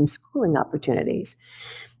lost some schooling opportunities.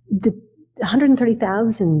 The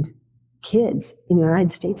 130,000 kids in the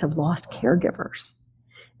United States have lost caregivers.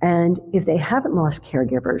 And if they haven't lost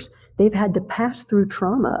caregivers, they've had the pass through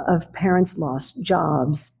trauma of parents lost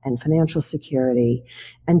jobs and financial security.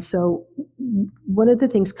 And so one of the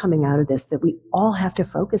things coming out of this that we all have to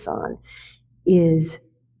focus on is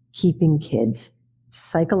keeping kids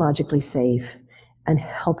psychologically safe and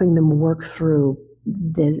helping them work through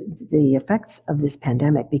the effects of this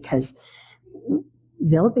pandemic, because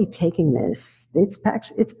they'll be taking this.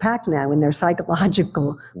 It's packed now in their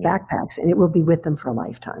psychological backpacks, and it will be with them for a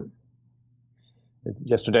lifetime.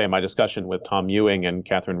 Yesterday, in my discussion with Tom Ewing and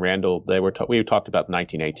Catherine Randall, we talked about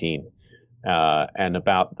 1918 and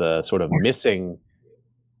about the sort of missing,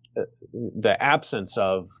 the absence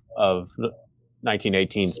of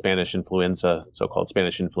 1918 Spanish influenza, so-called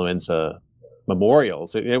Spanish influenza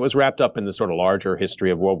memorials. It was wrapped up in the sort of larger history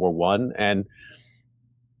of World War I,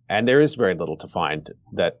 and there is very little to find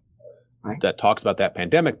that talks about that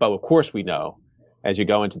pandemic. But of course, we know as you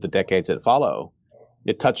go into the decades that follow,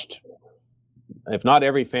 it touched, if not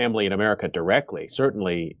every family in America directly,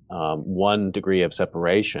 certainly one degree of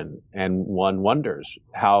separation. And one wonders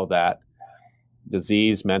how that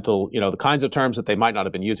disease, mental, the kinds of terms that they might not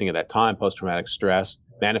have been using at that time, post-traumatic stress,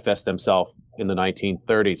 manifest themselves in the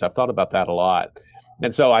 1930s. I've thought about that a lot.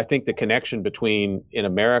 And so I think the connection between in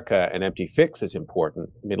America and Empty Fix is important.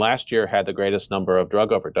 I mean, last year had the greatest number of drug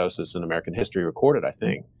overdoses in American history recorded, I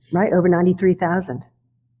think. Right, over 93,000.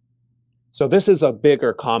 So this is a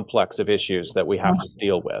bigger complex of issues that we have to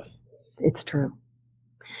deal with. It's true.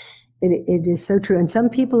 It is so true. And some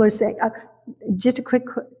people are saying, just a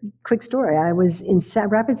quick story. I was in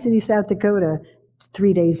Rapid City, South Dakota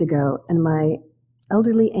 3 days ago, and my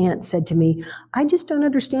elderly aunt said to me, I just don't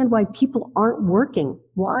understand why people aren't working.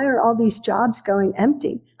 Why are all these jobs going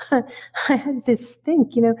empty? I had to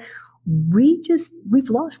think, we've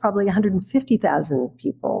lost probably 150,000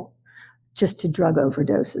 people just to drug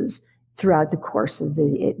overdoses throughout the course of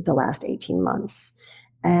the last 18 months.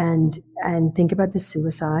 And think about the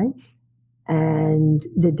suicides and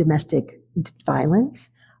the domestic violence.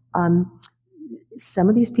 Some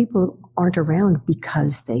of these people aren't around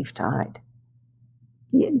because they've died.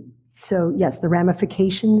 So yes, the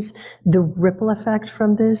ramifications, the ripple effect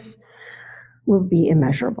from this will be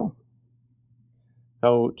immeasurable.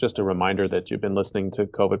 So just a reminder that you've been listening to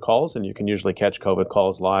COVID Calls, and you can usually catch COVID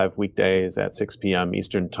Calls live weekdays at 6 p.m.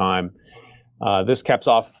 Eastern Time. This caps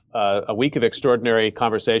off a week of extraordinary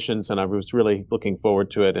conversations, and I was really looking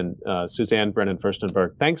forward to it. And Suzanne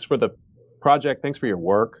Brennan-Furstenberg, thanks for the project. Thanks for your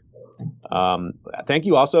work. Thank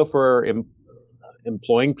you also for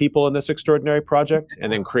employing people in this extraordinary project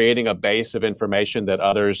and then creating a base of information that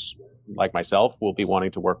others like myself will be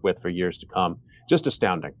wanting to work with for years to come. Just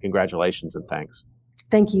astounding. Congratulations and thanks.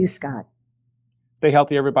 Thank you, Scott. Stay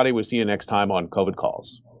healthy, everybody. We'll see you next time on COVID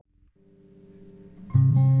Calls.